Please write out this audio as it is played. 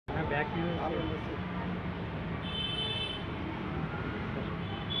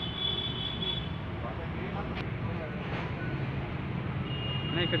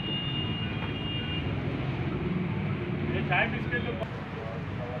नहीं करते चाय बिस्किट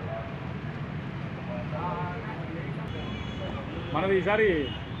మనది ఈసారి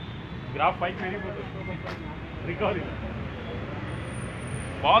గ్రాఫ్ పైకి పెరిగిపోతుంది రికవరీ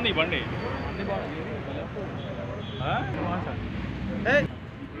బాగుంది ఈ బండి అన్నీ బాగుంది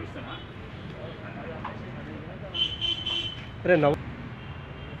అరే నవ్వు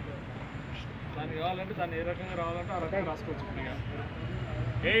దాన్ని కావాలంటే దాన్ని ఏ రకంగా రావాలంటే ఆ రకంగా రాసుకోవచ్చు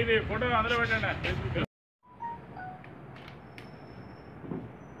ఏ ఇది ఫోటో అందులో పెట్టండి ఫేస్బుక్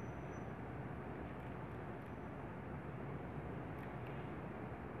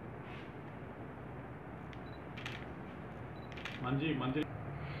మంచి మంచి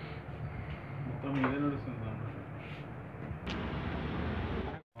మొత్తం ఇదే నడుస్తుంది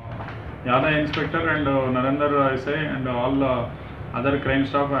Yadav inspector and Narender SI and all other crime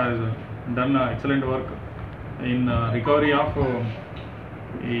staff has done excellent work in recovery of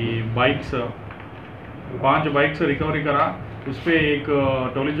bikes 5 bikes recovery करा उस पर एक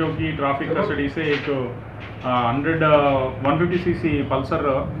टोली चौकी ट्रैफिक कस्टडी से एक 150 सीसी पल्सर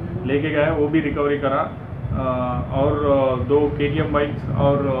लेके गए वो भी रिकवरी करा और 2 KTM बाइक्स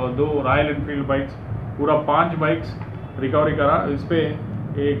और 2 रॉयल एनफील्ड बाइक्स पूरा 5 बाइक्स रिकवरी करा। इस पर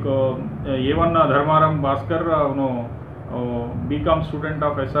एक A1 Dharmaram Bhaskar BCom student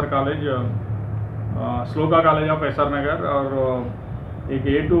of SR college shloka college of SR नगर और एक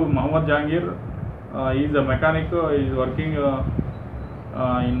A2 Mohammad Jahangir is a mechanic is working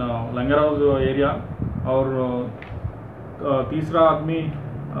in langar house area और तीसरा आदमी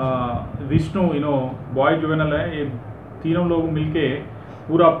विष्णु बॉय जुवेनल है। ये तीनों लोग मिलके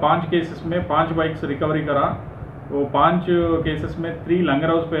पूरा 5 केसेस में 5 बाइक्स रिकवरी करा। वो 5 केसेस में 3 लंगर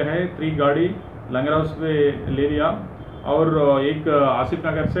हाउस पे है, 3 गाड़ी लंगर हाउस पे ले लिया और एक आसिफ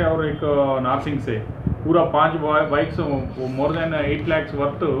नगर से और एक नारसिंग से पूरा 5 bikes more than 8 lakhs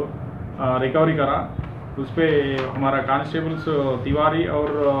worth recovery करा। उस पर हमारा कांस्टेबल्स तिवारी और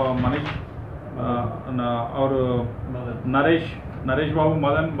मनीष और नरेश बाबू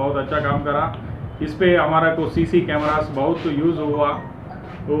मदन बहुत अच्छा काम करा। इस पे हमारा को सीसी कैमरास बहुत यूज़ हुआ।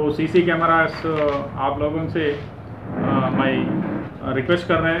 वो सीसी कैमरास आप लोगों से मैं रिक्वेस्ट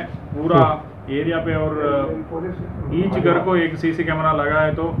कर रहे हैं पूरा एरिया पे और ईच घर को एक सीसी कैमरा लगा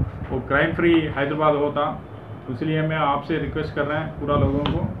है तो वो क्राइम फ्री हैदराबाद होता। इसलिए मैं आपसे रिक्वेस्ट कर रहे हैं पूरा लोगों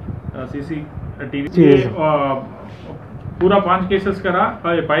को CCTV पूरा 5 केसेस करा।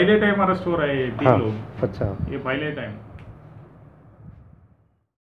 पहले टाइम अरेस्ट हो रहे हैं 3 लोग। अच्छा, ये पहले टाइम